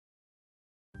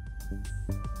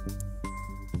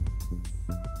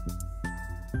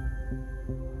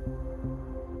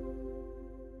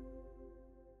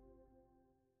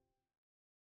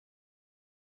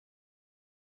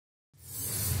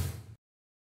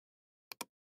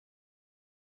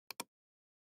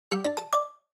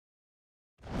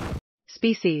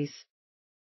Species.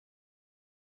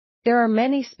 There are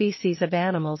many species of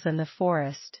animals in the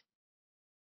forest.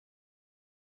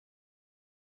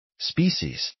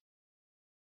 Species.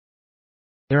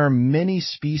 There are many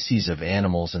species of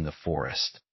animals in the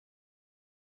forest.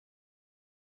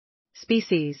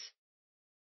 Species.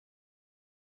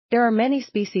 There are many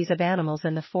species of animals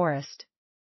in the forest.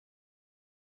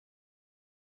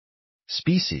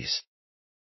 Species.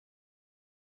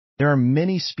 There are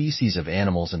many species of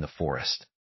animals in the forest.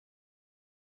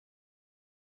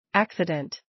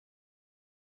 Accident.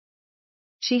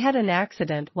 She had an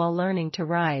accident while learning to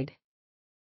ride.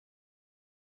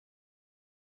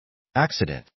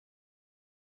 Accident.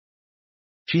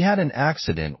 She had an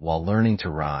accident while learning to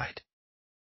ride.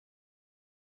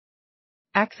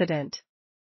 Accident.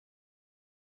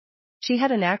 She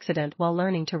had an accident while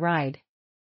learning to ride.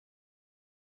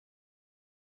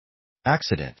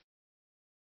 Accident.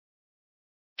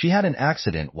 She had an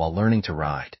accident while learning to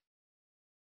ride.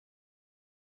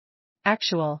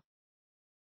 Actual.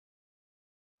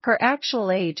 Her actual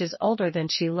age is older than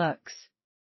she looks.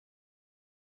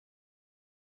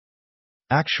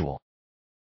 Actual.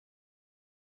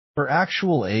 Her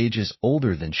actual age is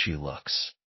older than she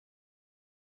looks.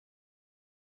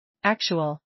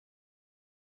 Actual.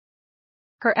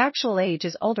 Her actual age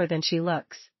is older than she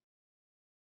looks.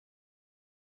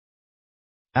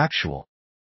 Actual.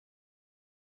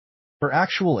 Her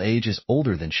actual age is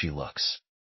older than she looks.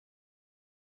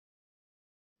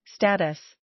 Status.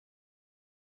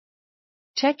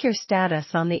 Check your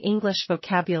status on the English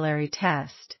vocabulary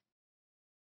test.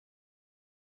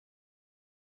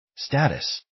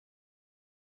 Status.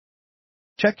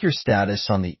 Check your status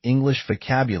on the English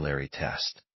vocabulary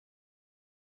test.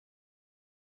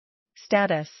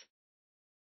 Status.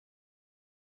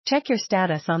 Check your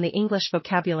status on the English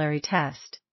vocabulary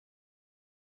test.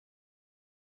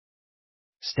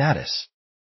 Status.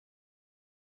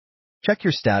 Check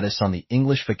your status on the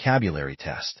English vocabulary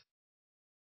test.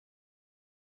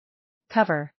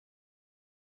 Cover.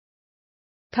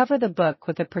 Cover the book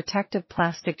with a protective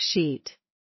plastic sheet.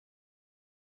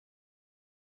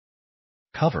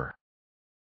 Cover.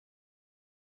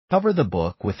 Cover the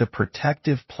book with a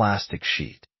protective plastic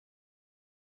sheet.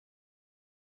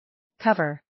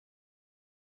 Cover.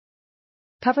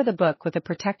 Cover the book with a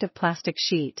protective plastic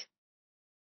sheet.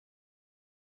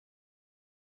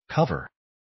 Cover.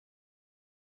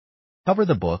 Cover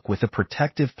the book with a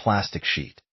protective plastic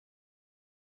sheet.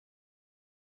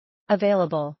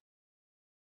 Available.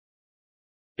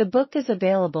 The book is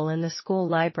available in the school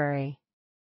library.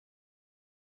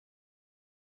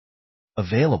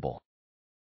 Available.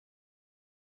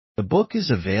 The book is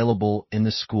available in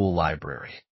the school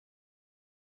library.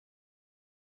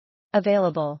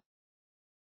 Available.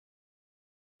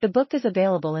 The book is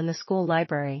available in the school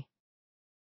library.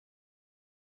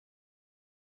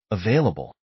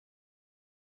 Available.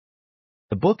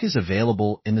 The book is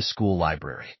available in the school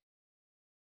library.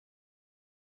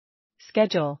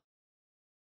 Schedule.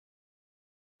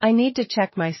 I need to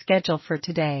check my schedule for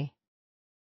today.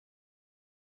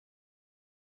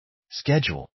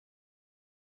 Schedule.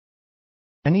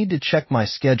 I need to check my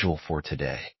schedule for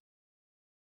today.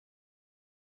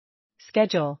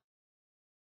 Schedule.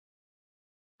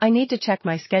 I need to check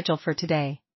my schedule for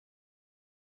today.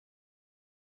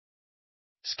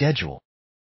 Schedule.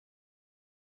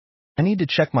 I need to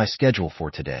check my schedule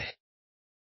for today.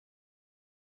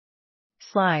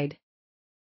 Slide.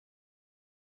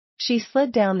 She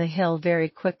slid down the hill very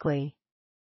quickly.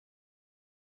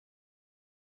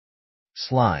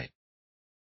 Slide.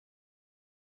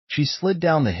 She slid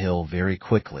down the hill very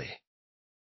quickly.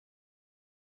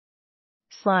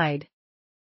 Slide.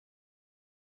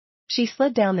 She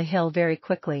slid down the hill very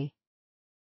quickly.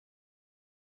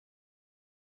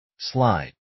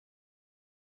 Slide.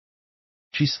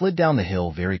 She slid down the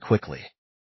hill very quickly.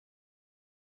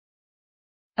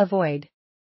 Avoid.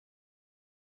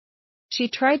 She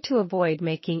tried to avoid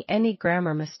making any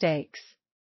grammar mistakes.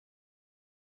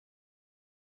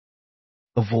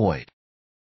 Avoid.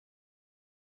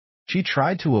 She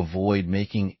tried to avoid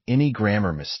making any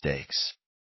grammar mistakes.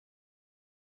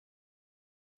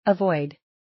 Avoid.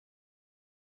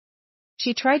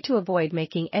 She tried to avoid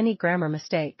making any grammar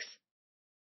mistakes.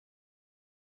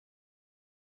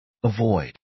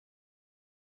 Avoid.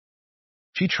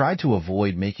 She tried to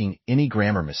avoid making any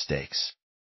grammar mistakes.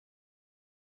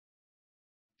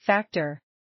 Factor.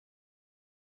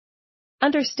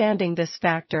 Understanding this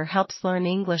factor helps learn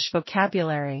English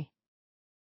vocabulary.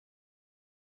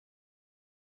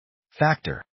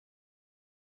 Factor.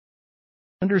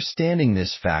 Understanding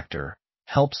this factor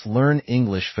helps learn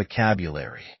English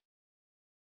vocabulary.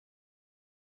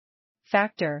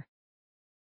 Factor.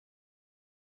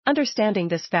 Understanding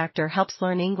this factor helps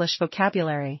learn English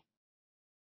vocabulary.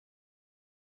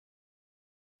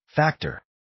 Factor.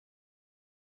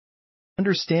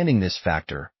 Understanding this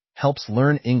factor helps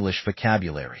learn English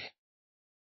vocabulary.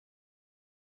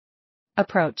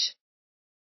 Approach.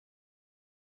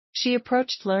 She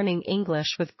approached learning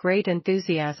English with great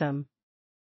enthusiasm.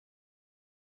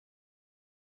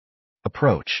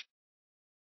 Approach.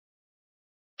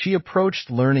 She approached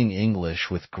learning English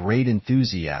with great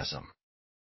enthusiasm.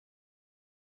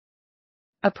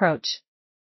 Approach.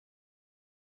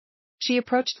 She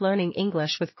approached learning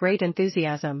English with great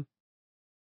enthusiasm.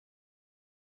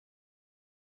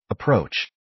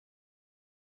 Approach.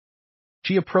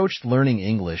 She approached learning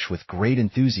English with great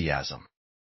enthusiasm.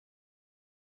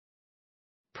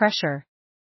 Pressure.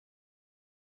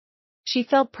 She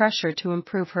felt pressure to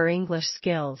improve her English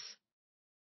skills.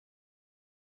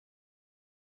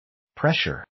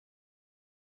 Pressure.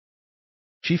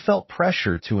 She felt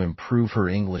pressure to improve her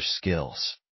English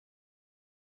skills.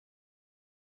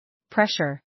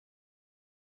 Pressure.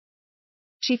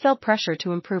 She felt pressure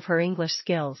to improve her English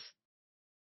skills.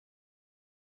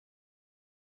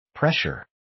 Pressure.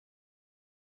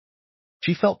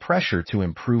 She felt pressure to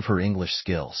improve her English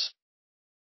skills.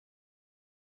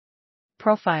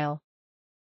 Profile.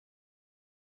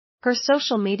 Her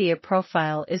social media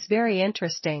profile is very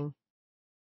interesting.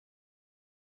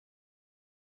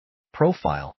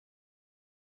 Profile.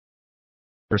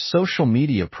 Her social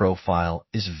media profile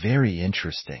is very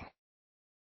interesting.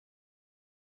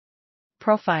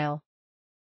 Profile.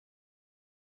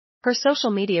 Her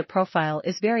social media profile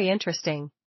is very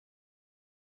interesting.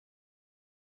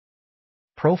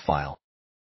 Profile.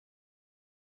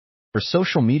 Her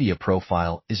social media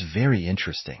profile is very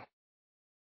interesting.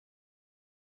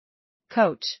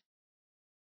 Coach.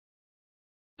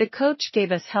 The coach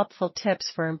gave us helpful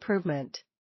tips for improvement.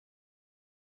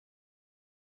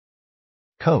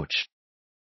 Coach.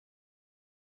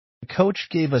 The coach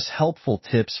gave us helpful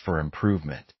tips for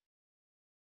improvement.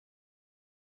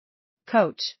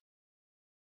 Coach.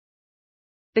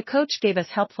 The coach gave us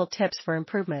helpful tips for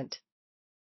improvement.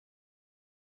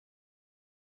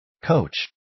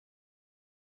 Coach.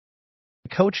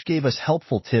 The coach gave us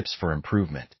helpful tips for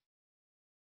improvement.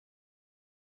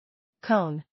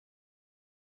 Cone.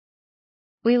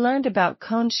 We learned about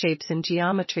cone shapes in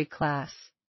geometry class.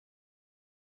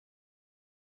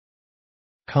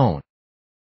 Cone.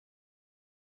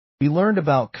 We learned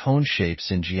about cone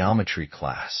shapes in geometry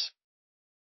class.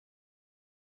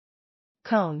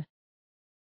 Cone.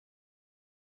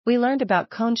 We learned about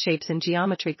cone shapes in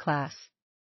geometry class.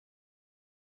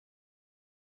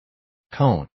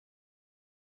 Cone.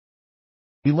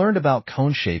 We learned about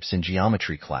cone shapes in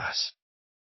geometry class.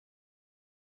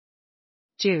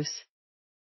 Juice.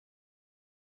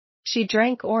 She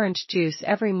drank orange juice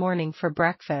every morning for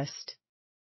breakfast.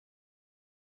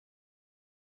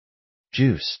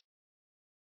 Juice.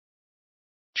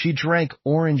 She drank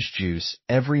orange juice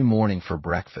every morning for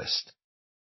breakfast.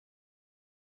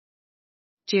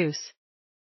 Juice.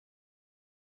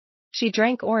 She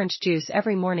drank orange juice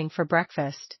every morning for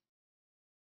breakfast.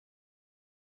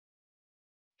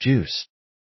 Juice.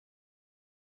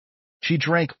 She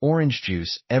drank orange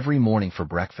juice every morning for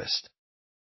breakfast.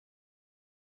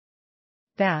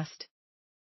 Vast.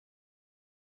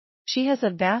 She has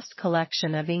a vast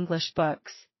collection of English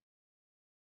books.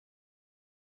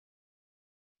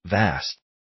 Vast.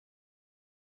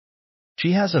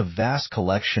 She has a vast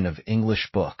collection of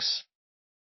English books.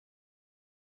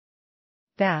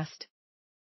 Vast.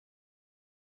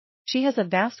 She has a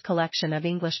vast collection of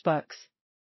English books.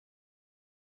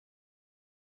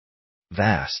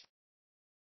 Vast.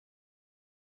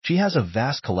 She has a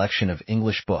vast collection of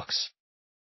English books.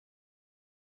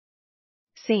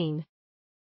 Scene.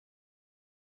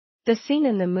 The scene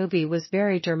in the movie was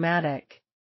very dramatic.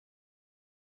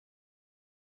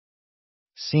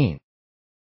 Scene.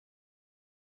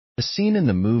 The scene in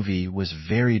the movie was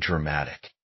very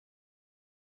dramatic.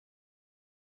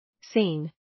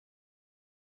 Scene.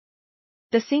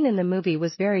 The scene in the movie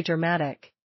was very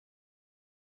dramatic.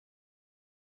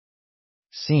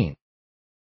 Scene.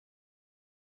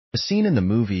 The scene in the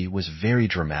movie was very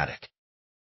dramatic.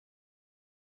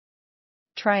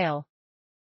 Trial.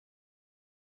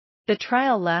 The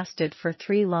trial lasted for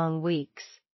 3 long weeks.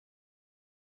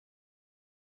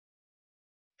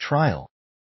 Trial.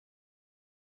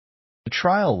 The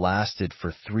trial lasted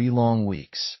for 3 long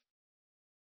weeks.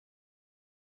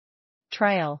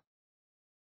 Trial.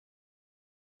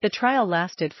 The trial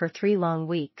lasted for 3 long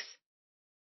weeks.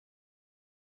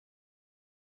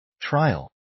 Trial.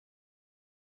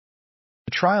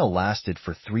 The trial lasted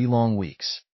for 3 long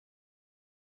weeks.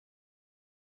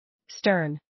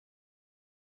 Stern.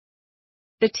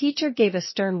 The teacher gave a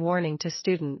stern warning to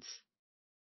students.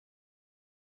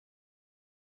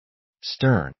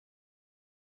 Stern.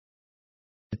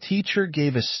 The teacher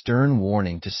gave a stern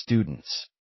warning to students.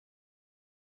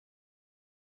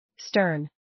 Stern.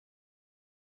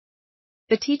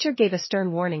 The teacher gave a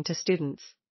stern warning to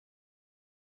students.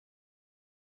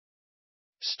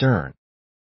 Stern.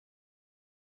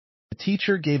 The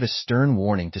teacher gave a stern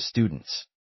warning to students.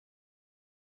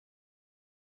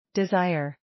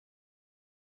 Desire.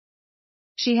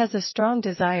 She has a strong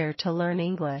desire to learn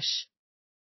English.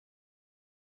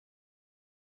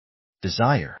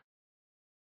 Desire.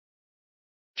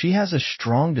 She has a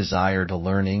strong desire to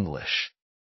learn English.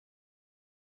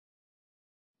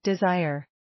 Desire.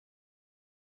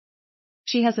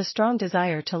 She has a strong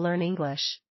desire to learn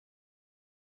English.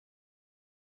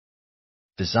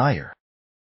 Desire.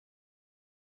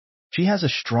 She has a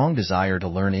strong desire to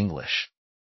learn English.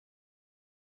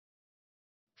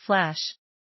 Flash.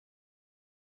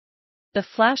 The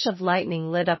flash of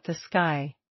lightning lit up the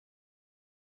sky.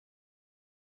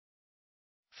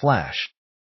 Flash.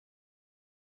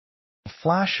 A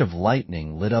flash of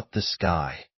lightning lit up the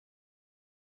sky.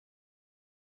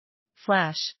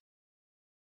 Flash.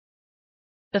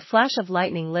 The flash of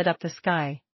lightning lit up the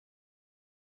sky.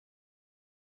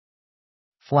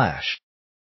 Flash.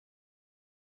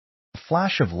 A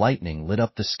flash of lightning lit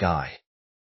up the sky.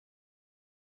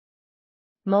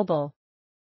 Mobile.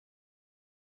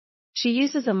 She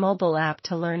uses a mobile app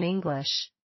to learn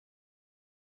English.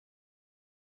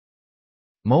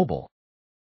 Mobile.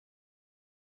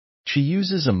 She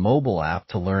uses a mobile app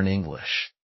to learn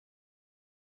English.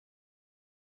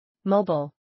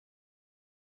 Mobile.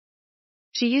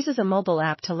 She uses a mobile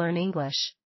app to learn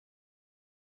English.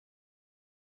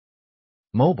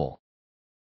 Mobile.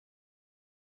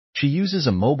 She uses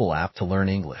a mobile app to learn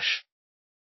English.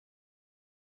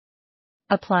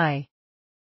 Apply.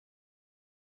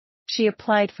 She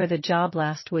applied for the job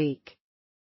last week.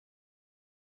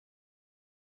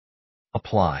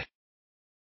 Apply.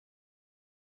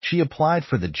 She applied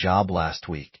for the job last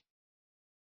week.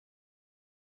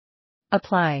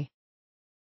 Apply.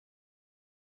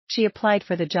 She applied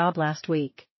for the job last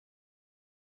week.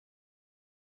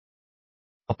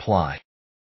 Apply.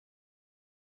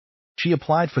 She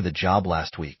applied for the job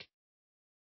last week.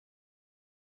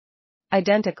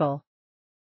 Identical.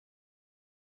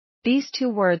 These two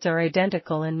words are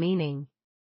identical in meaning.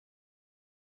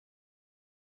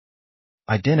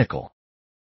 Identical.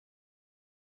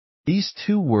 These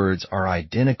two words are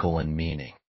identical in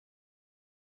meaning.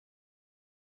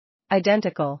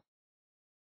 Identical.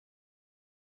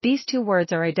 These two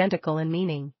words are identical in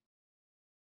meaning.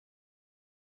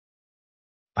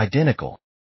 Identical.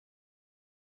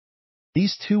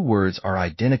 These two words are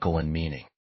identical in meaning.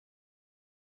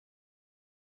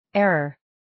 Error.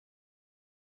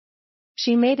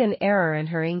 She made an error in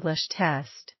her English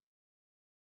test.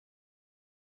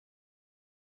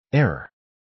 Error.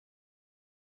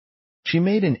 She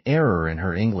made an error in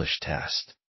her English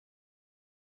test.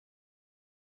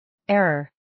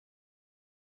 Error.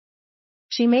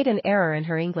 She made an error in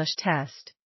her English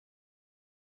test.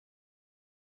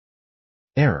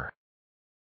 Error.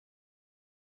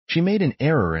 She made an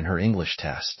error in her English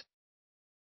test.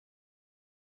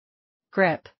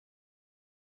 Grip.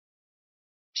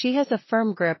 She has a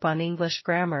firm grip on English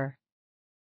grammar.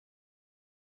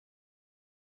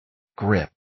 Grip.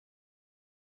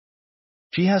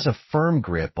 She has a firm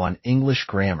grip on English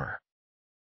grammar.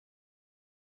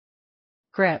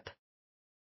 Grip.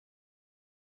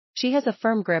 She has a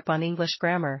firm grip on English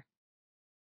grammar.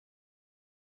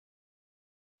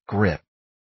 Grip.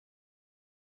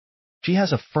 She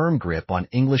has a firm grip on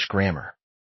English grammar.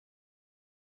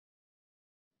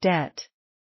 Debt.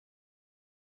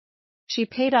 She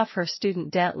paid off her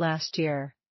student debt last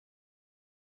year.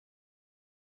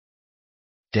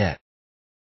 Debt.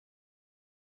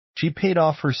 She paid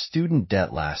off her student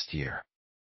debt last year.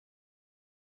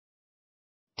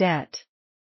 Debt.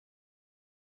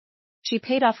 She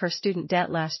paid off her student debt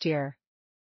last year.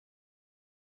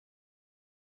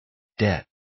 Debt.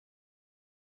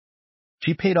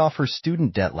 She paid off her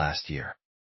student debt last year.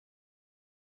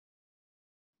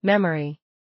 Memory.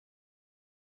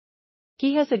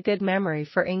 He has a good memory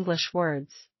for English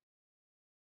words.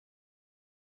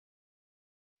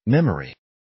 Memory.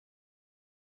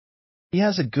 He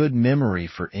has a good memory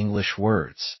for English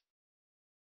words.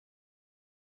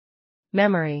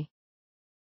 Memory.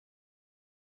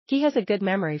 He has a good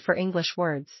memory for English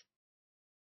words.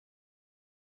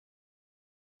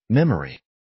 Memory.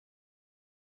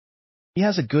 He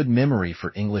has a good memory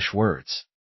for English words.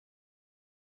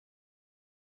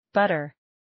 Butter.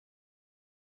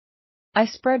 I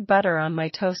spread butter on my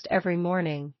toast every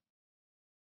morning.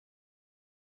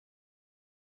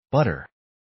 Butter.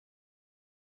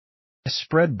 I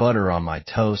spread butter on my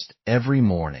toast every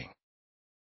morning.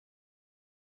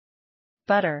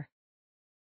 Butter.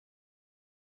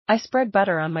 I spread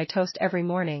butter on my toast every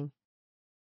morning.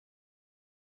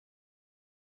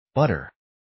 Butter.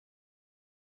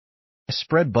 I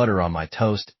spread butter on my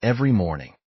toast every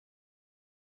morning.